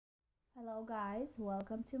Hello guys,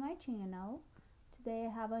 welcome to my channel. Today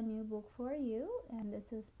I have a new book for you, and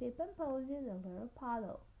this is Pip and Posy, the Little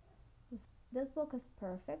Puddle. This book is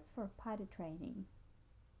perfect for potty training.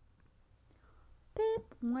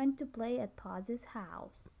 Pip went to play at Posy's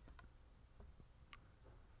house.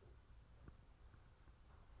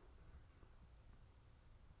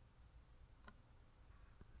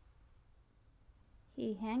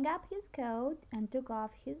 He hung up his coat and took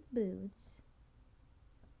off his boots.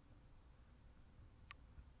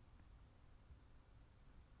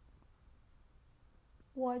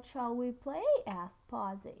 "What shall we play?" asked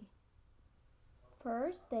Posy.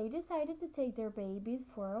 First, they decided to take their babies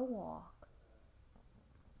for a walk.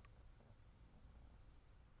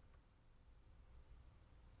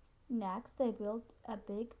 Next, they built a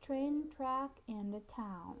big train track in the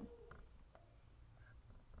town.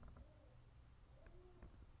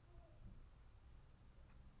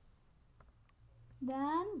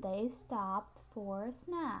 Then they stopped for a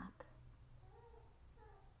snack.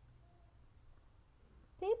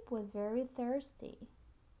 Pip was very thirsty.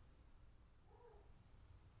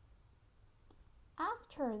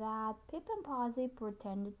 After that, Pip and Posy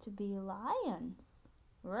pretended to be lions.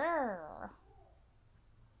 Roar!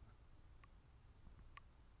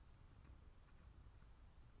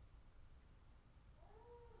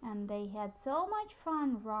 And they had so much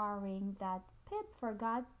fun roaring that Pip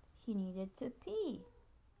forgot he needed to pee.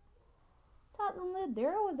 Suddenly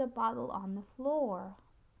there was a puddle on the floor.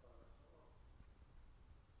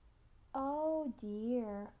 Oh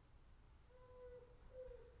dear.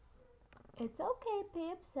 "It's okay,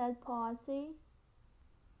 Pip," said Posy.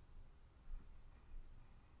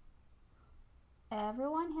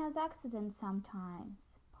 "Everyone has accidents sometimes."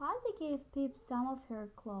 Posy gave Pip some of her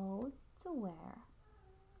clothes to wear.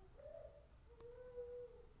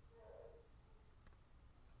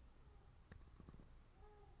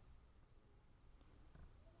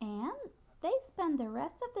 And they spent the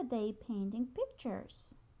rest of the day painting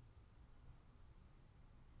pictures.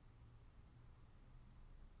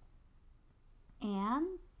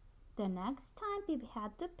 And the next time Pip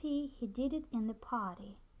had to pee, he did it in the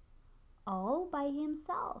potty, all by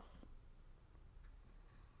himself.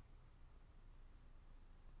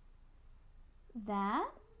 Then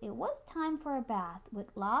it was time for a bath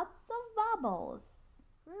with lots of bubbles.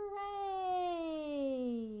 Hooray!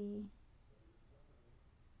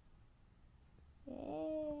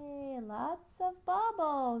 Yay! Lots of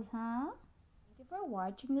bubbles, huh? Thank you for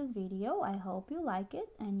watching this video. I hope you like it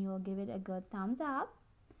and you'll give it a good thumbs up.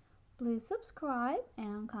 Please subscribe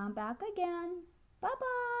and come back again. Bye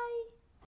bye!